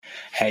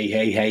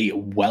Hey,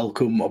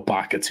 welcome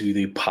back to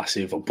the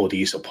Passive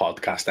Buddies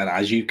podcast. And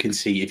as you can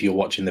see, if you're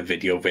watching the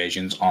video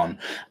versions on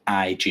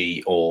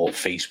IG or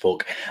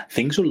Facebook,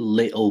 things are a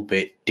little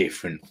bit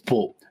different,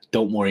 but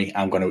don't worry,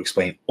 I'm going to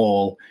explain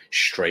all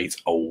straight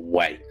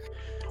away.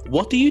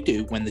 What do you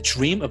do when the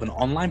dream of an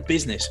online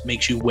business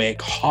makes you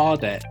work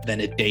harder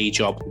than a day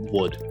job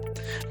would?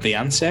 The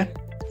answer?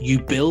 You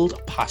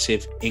build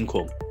passive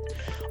income.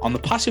 On the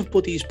Passive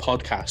Buddies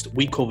podcast,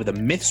 we cover the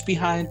myths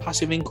behind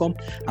passive income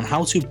and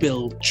how to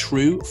build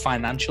true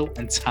financial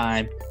and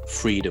time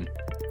freedom.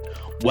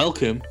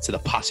 Welcome to the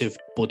Passive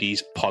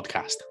Buddies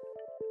podcast.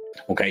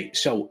 Okay,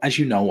 so as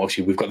you know,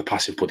 obviously we've got the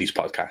Passive Buddies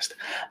podcast,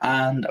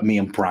 and me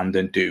and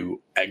Brandon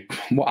do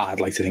what I'd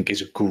like to think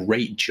is a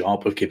great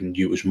job of giving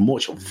you as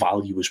much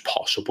value as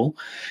possible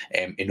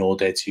in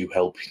order to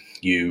help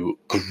you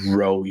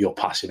grow your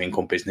passive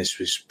income business,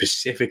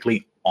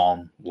 specifically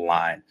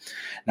online.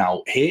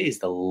 Now, here is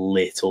the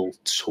little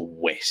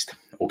twist,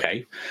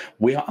 okay?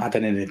 We are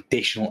adding an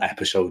additional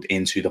episode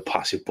into the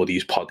Passive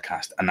Buddies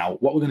podcast, and now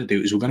what we're going to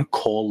do is we're going to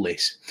call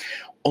this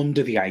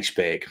Under the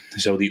Iceberg.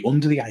 So the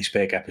Under the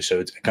Iceberg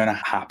episodes are going to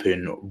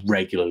happen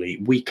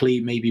regularly, weekly,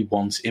 maybe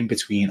once in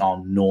between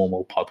our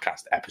normal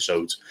podcast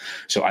episodes.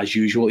 So as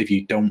usual, if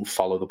you don't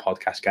follow the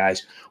podcast,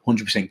 guys,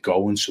 100%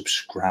 go and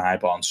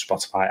subscribe on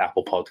Spotify,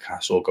 Apple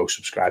Podcasts, or go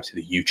subscribe to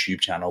the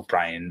YouTube channel,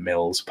 Brian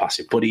Mills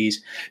Passive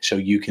Buddies, so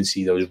you can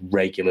see those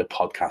regular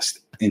podcast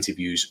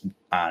interviews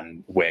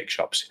and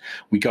workshops.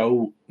 We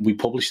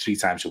publish 3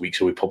 times a week.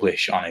 So we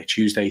publish on a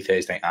Tuesday,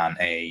 Thursday, and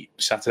a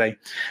Saturday.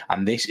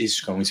 And this is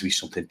going to be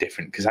something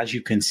different because, as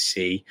you can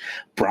see,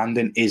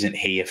 Brandon isn't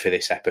here for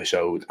this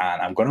episode,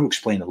 and I'm going to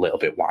explain a little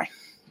bit why.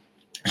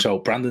 So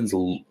Brandon's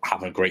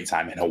having a great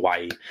time in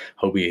Hawaii.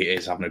 Hope he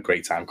is having a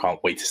great time.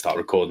 Can't wait to start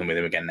recording with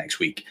him again next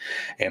week.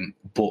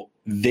 But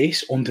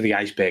this Under the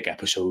Iceberg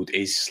episode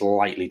is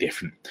slightly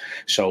different.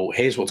 So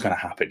here's what's going to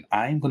happen.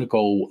 I'm going to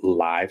go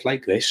live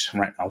like this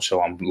right now.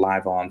 So I'm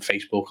live on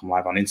Facebook. I'm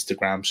live on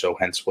Instagram. So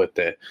hence with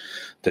the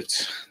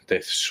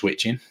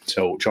switching.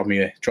 So drop me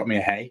a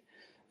hey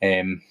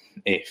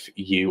if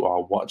you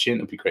are watching.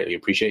 It'd be greatly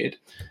appreciated.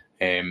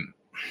 And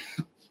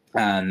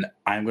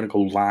I'm going to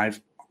go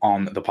live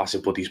on the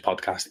Passive Buddies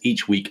podcast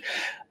each week,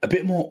 a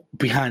bit more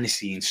behind the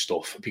scenes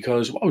stuff,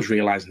 because what I was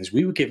realizing is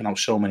we were giving out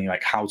so many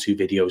like how-to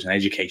videos and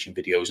education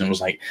videos, and it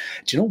was like,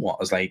 do you know what? I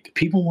was like,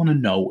 people want to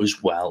know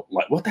as well,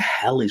 like, what the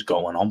hell is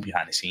going on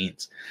behind the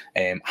scenes?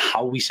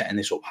 How are we setting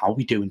this up? How are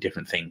we doing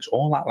different things?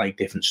 All that like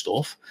different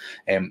stuff.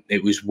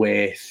 It was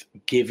worth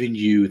giving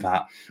you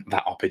that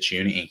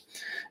opportunity.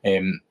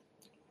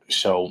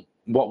 So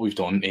what we've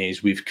done is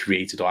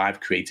I've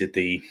created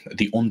the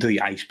Under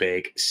the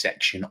Iceberg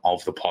section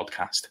of the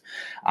podcast.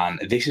 And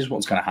this is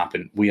what's going to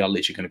happen. We are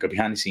literally going to go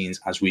behind the scenes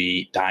as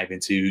we dive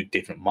into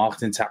different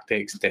marketing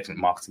tactics, different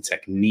marketing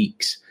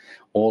techniques,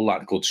 all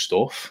that good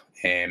stuff.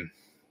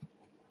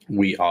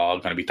 We are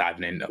going to be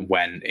diving in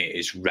when it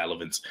is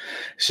relevant.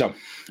 So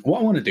what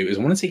I want to do is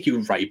I want to take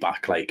you right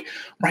back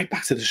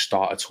to the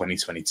start of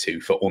 2022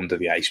 for Under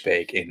the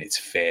Iceberg in its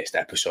first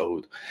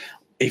episode.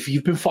 If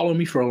you've been following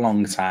me for a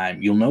long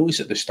time, you'll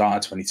notice at the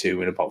start of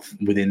 22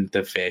 and within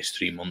the first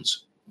 3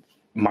 months,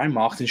 my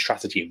marketing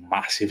strategy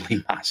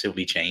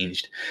massively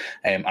changed.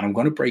 And I'm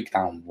going to break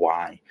down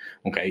why.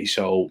 Okay,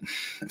 so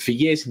for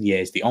years and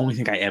years, the only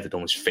thing I ever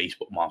done was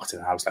Facebook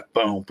marketing. I was like,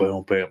 boom,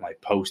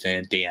 like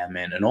posting,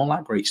 DMing, and all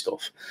that great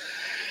stuff.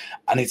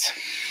 And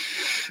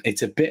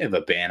it's a bit of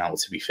a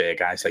burnout, to be fair,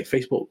 guys. Like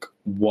Facebook,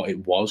 what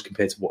it was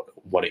compared to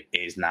what it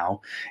is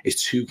now,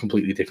 is 2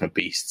 completely different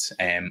beasts.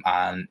 And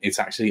it's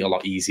actually a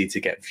lot easier to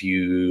get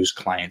views,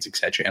 clients,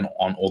 etc., and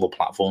on other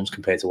platforms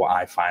compared to what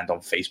I find on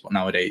Facebook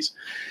nowadays.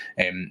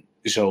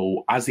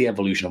 So as the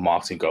evolution of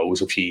marketing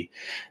goes, obviously,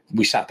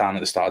 we sat down at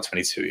the start of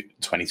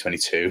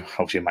 2022,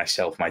 obviously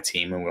myself, my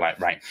team, and we're like,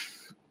 right,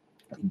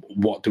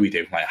 what do we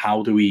do? Like,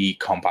 how do we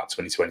combat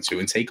 2022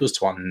 and take us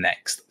to our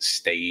next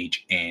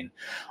stage in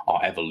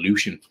our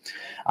evolution?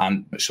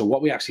 And so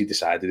what we actually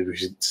decided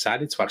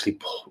to actually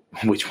put,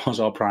 which was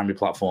our primary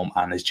platform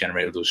and has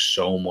generated us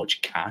so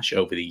much cash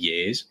over the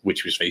years,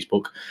 which was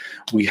Facebook,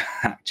 we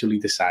actually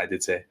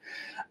decided to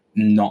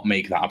not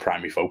make that a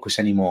primary focus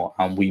anymore,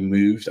 and we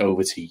moved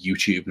over to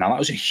YouTube. Now, that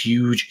was a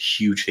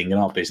huge thing in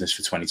our business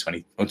for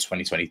 2020 or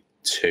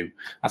 2022.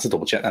 That's a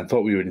double check. I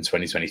thought we were in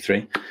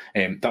 2023.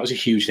 That was a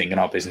huge thing in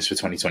our business for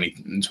 2020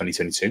 and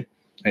 2022.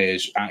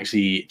 Is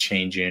actually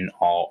changing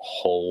our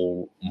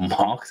whole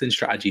marketing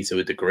strategy to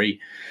a degree.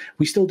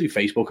 We still do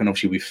Facebook, and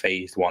obviously we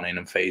phased one in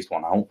and phased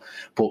one out.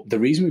 But the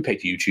reason we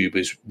picked YouTube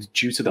is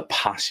due to the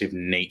passive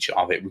nature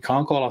of it. We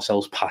can't call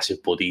ourselves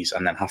Passive Buddies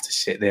and then have to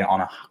sit there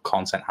on a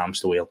content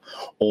hamster wheel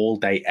all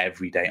day,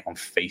 every day on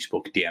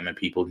Facebook, DMing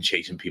people and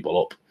chasing people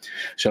up.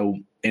 So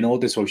in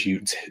order to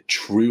actually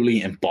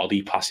truly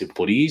embody Passive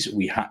Buddies,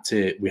 we had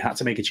to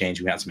make a change.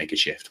 We had to make a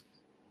shift.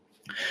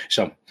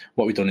 So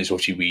what we've done is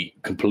obviously we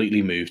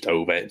completely moved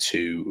over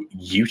to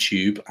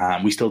YouTube,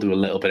 and we still do a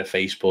little bit of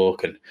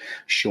Facebook and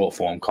short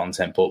form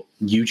content, but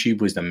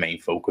YouTube was the main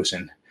focus,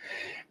 and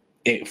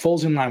it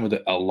falls in line with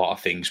a lot of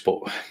things.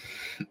 But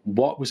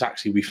what was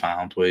actually we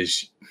found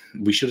was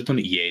we should have done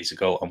it years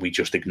ago, and we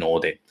just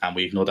ignored it, and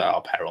we ignored it at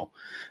our peril.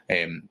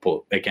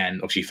 But again,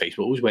 obviously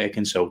Facebook was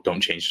working, so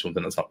don't change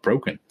something that's not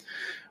broken.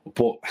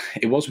 But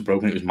it wasn't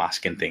broken, it was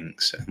masking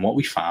things. And what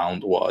we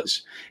found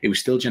was it was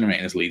still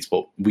generating us leads,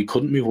 but we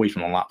couldn't move away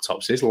from the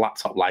laptops. This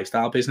laptop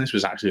lifestyle business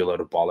was actually a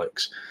load of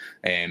bollocks.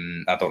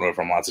 I don't know if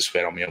I'm allowed to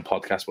swear on my own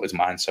podcast, but it's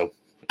mine, so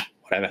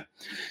whatever.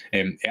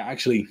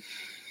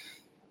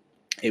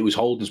 It was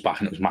holding us back,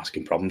 and it was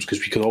masking problems,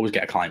 because we could always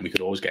get a client. We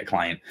could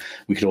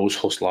always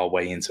hustle our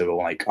way into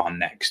like our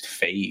next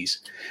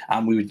phase.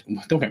 And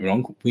don't get me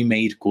wrong, we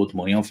made good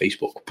money on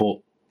Facebook,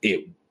 but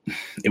it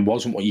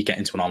wasn't what you get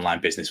into an online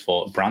business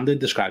for. Brandon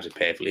describes it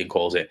perfectly and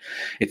calls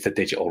it's the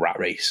digital rat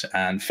race.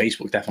 And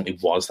Facebook definitely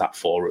was that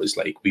for us.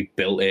 Like, we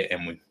built it,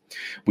 and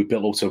we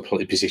built up to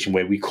a position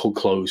where we could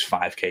close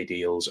 5K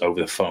deals over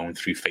the phone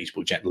through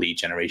Facebook lead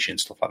generation,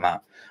 stuff like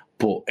that.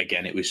 But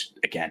again,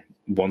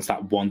 once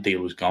that one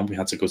deal was gone, we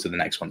had to go to the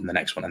next one and the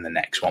next one and the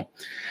next one.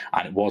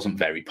 And it wasn't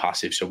very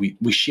passive. So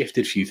we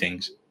shifted a few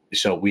things.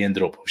 So we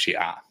ended up obviously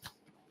at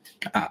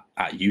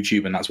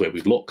YouTube, and that's where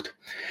we've looked.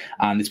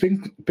 And it's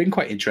been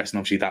quite interesting.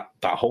 Obviously, that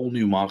whole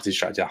new marketing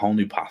strategy, that whole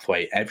new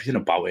pathway, everything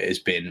about it has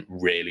been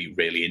really,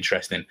 really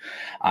interesting.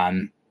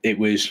 And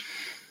it's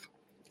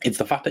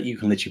the fact that you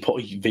can literally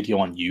put a video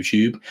on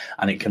YouTube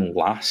and it can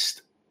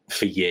last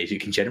for years.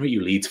 It can generate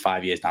you leads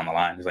 5 years down the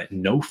line. It's like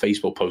no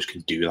Facebook post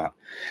can do that.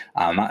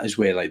 And that is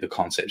where like the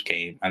concept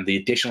came. And the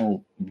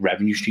additional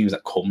revenue streams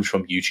that comes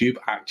from YouTube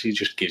actually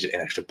just gives it an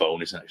extra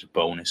bonus.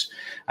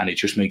 And it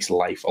just makes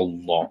life a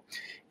lot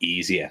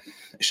easier.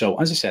 So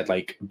as I said,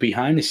 like,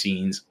 behind the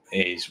scenes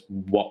is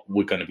what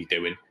we're going to be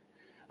doing.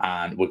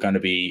 And we're going to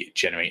be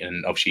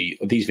generating, obviously,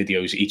 these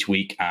videos each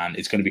week, and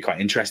it's going to be quite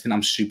interesting.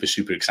 I'm super,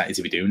 super excited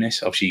to be doing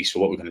this. Obviously,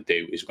 so what we're going to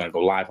do is we're going to go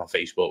live on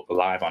Facebook,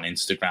 live on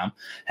Instagram,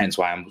 hence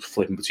why I'm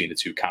flipping between the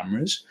two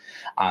cameras.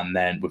 And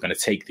then we're going to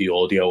take the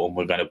audio and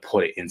we're going to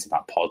put it into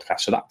that podcast.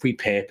 So that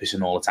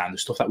repurposing all the time, the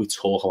stuff that we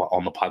talk about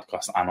on the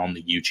podcast and on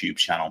the YouTube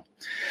channel.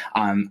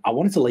 And I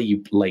wanted to lay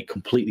you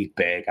completely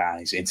bare,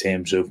 guys, in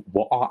terms of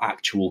what our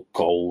actual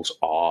goals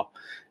are.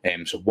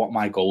 So what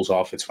my goals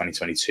are for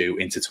 2022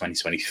 into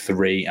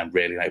 2023, and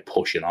really like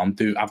pushing on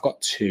through. I've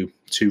got two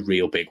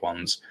real big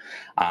ones,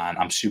 and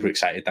I'm super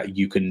excited that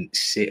you can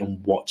sit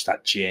and watch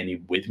that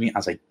journey with me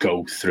as I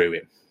go through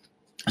it.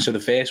 So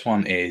the first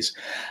one is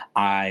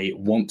I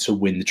want to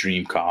win the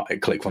dream car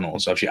at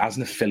ClickFunnels. Actually, as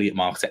an affiliate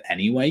marketer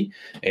anyway,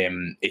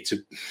 it's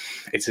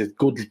a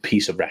good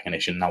piece of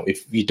recognition. Now,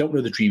 if you don't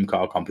know the dream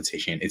car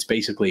competition, it's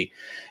basically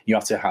you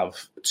have to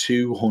have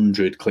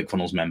 200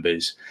 ClickFunnels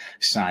members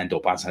signed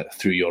up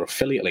through your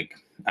affiliate link.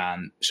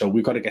 And so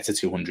we've got to get to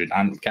 200.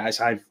 And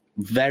guys, I've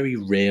very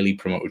rarely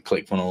promoted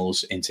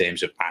ClickFunnels in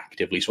terms of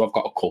actively. So I've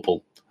got a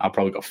couple. I've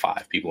probably got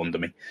 5 people under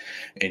me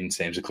in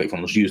terms of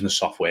ClickFunnels using the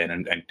software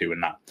and doing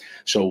that.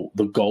 So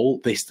the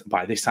goal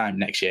by this time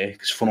next year,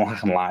 because Funnel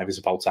Hacking Live is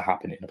about to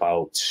happen in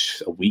about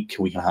a week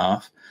and a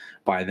half.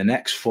 By the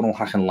next Funnel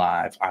Hacking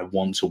Live, I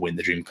want to win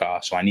the dream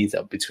car. So I need to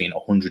have between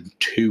 100 and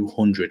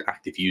 200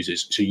 active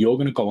users. So you're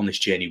going to go on this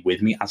journey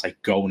with me as I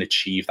go and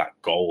achieve that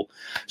goal.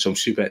 So I'm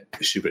super,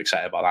 super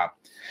excited about that.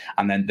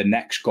 And then the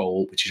next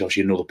goal, which is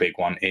obviously another big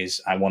one, is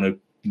I want to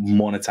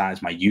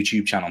monetize my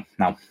YouTube channel.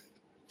 Now,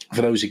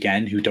 for those,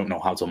 again, who don't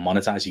know how to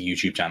monetize a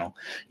YouTube channel,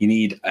 you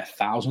need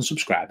 1,000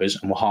 subscribers,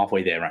 and we're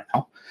halfway there right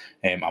now.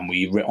 And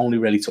we only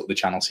really took the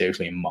channel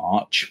seriously in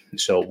March.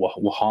 So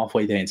we're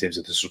halfway there in terms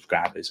of the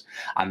subscribers.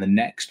 And the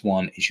next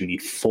one is you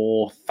need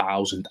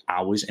 4,000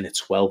 hours in a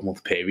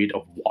 12-month period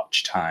of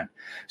watch time.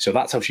 So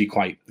that's actually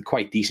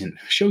quite decent.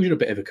 Shows you a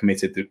bit of a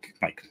committed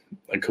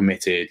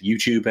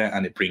YouTuber,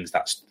 and it brings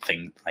that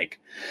thing, like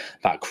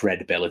that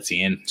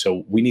credibility in.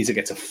 So we need to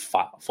get to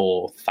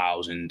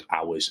 4,000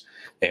 hours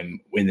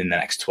in the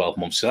next 12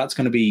 months. So that's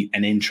going to be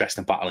an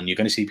interesting battle, and you're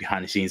going to see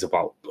behind the scenes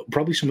about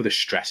probably some of the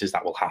stresses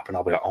that will happen.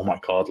 I'll be like, oh my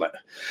God, like,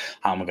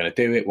 how am I going to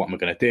do it? What am I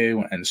going to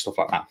do? And stuff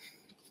like that.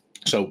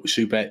 So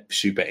super,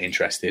 super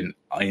interesting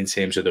in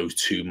terms of those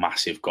two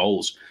massive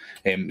goals.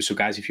 So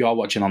guys, if you are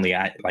watching on the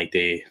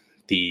IG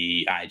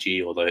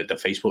or the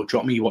Facebook,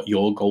 drop me what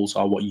your goals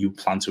are, what you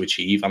plan to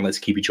achieve, and let's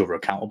keep each other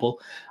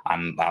accountable.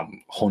 And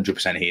I'm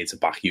 100% here to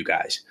back you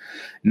guys.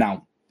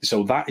 Now,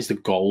 so that is the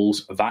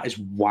goals. That is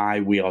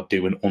why we are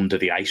doing Under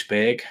the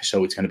Iceberg.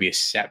 So it's going to be a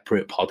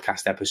separate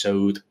podcast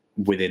episode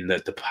within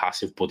the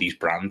Passive Buddies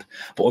brand.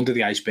 But Under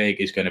the Iceberg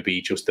is going to be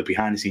just the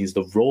behind the scenes,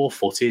 the raw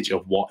footage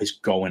of what is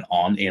going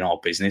on in our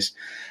business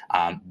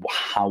and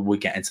how we're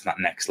getting to that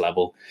next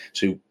level.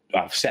 So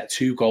I've set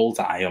 2 goals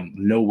that I am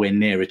nowhere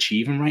near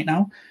achieving right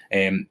now,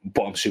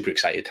 but I'm super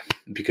excited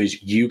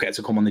because you get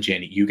to come on the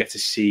journey. You get to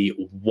see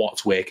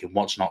what's working,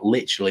 what's not,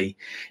 literally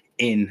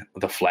in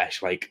the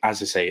flesh. Like,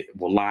 as I say,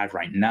 we're live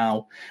right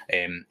now,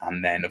 and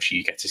then obviously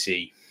you get to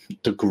see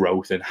the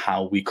growth and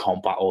how we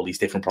combat all these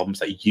different problems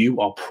that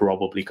you are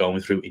probably going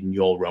through in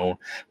your own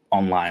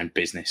online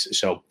business.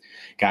 So,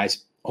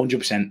 guys,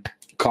 100%.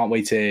 can't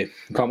wait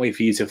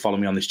for you to follow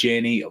me on this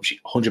journey.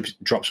 100%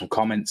 drop some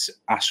comments,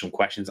 ask some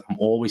questions. I'm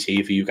always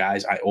here for you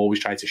guys. I always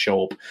try to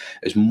show up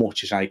as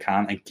much as I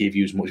can and give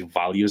you as much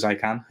value as I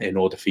can in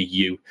order for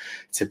you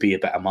to be a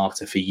better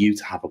marketer, for you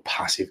to have a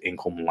passive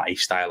income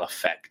lifestyle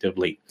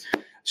effectively.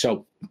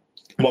 So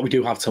what we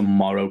do have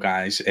tomorrow,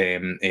 guys,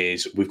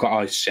 is we've got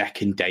our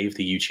second day of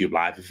the YouTube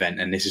live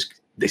event, and this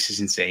is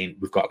insane.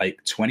 We've got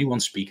like 21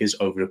 speakers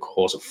over the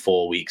course of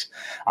 4 weeks.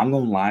 I'm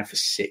going live for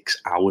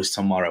 6 hours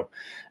tomorrow,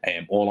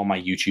 all on my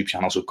YouTube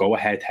channel. So go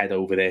ahead, head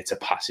over there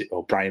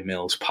to Brian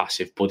Mills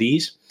Passive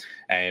Buddies,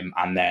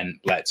 and then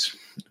let's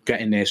get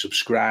in there,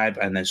 subscribe,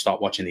 and then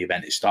start watching the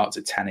event. It starts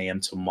at 10 a.m.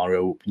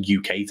 tomorrow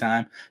UK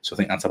time, so I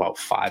think that's about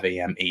 5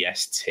 a.m.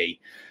 EST.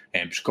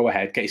 Just go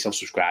ahead, get yourself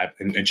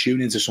subscribed, and tune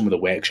into some of the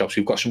workshops.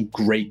 We've got some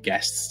great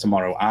guests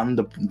tomorrow and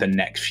the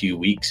next few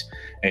weeks.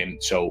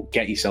 So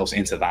get yourselves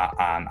into that,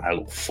 and I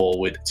look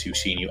forward to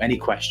seeing you. Any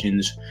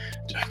questions,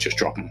 just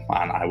drop them,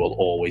 and I will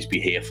always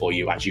be here for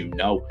you, as you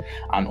know.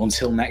 And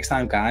until next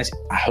time, guys,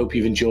 I hope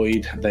you've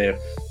enjoyed the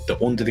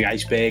Under the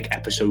Iceberg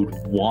episode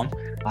 1,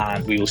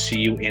 and we will see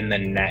you in the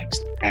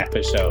next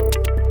episode.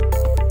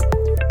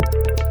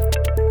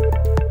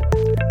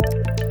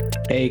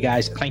 Hey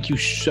guys, thank you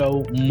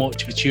so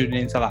much for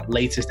tuning into that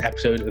latest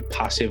episode of the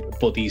Passive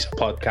Buddies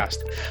podcast.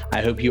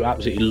 I hope you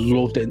absolutely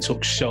loved it and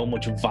took so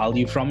much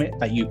value from it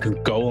that you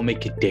can go and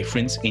make a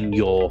difference in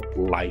your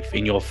life,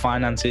 in your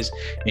finances,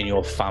 in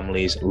your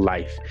family's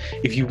life.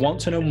 If you want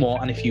to know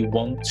more, and if you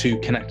want to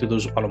connect with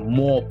us on a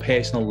more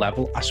personal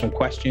level, ask some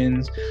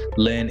questions,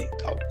 learn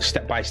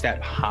step by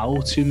step how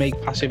to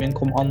make passive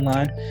income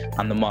online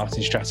and the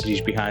marketing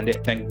strategies behind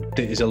it, then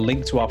there's a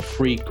link to our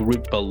free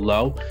group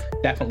below.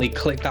 Definitely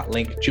click that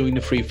link, join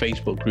the free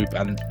Facebook group,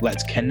 and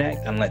let's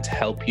connect and let's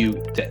help you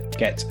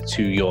get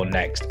to your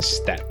next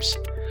steps.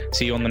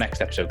 See you on the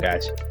next episode,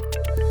 guys.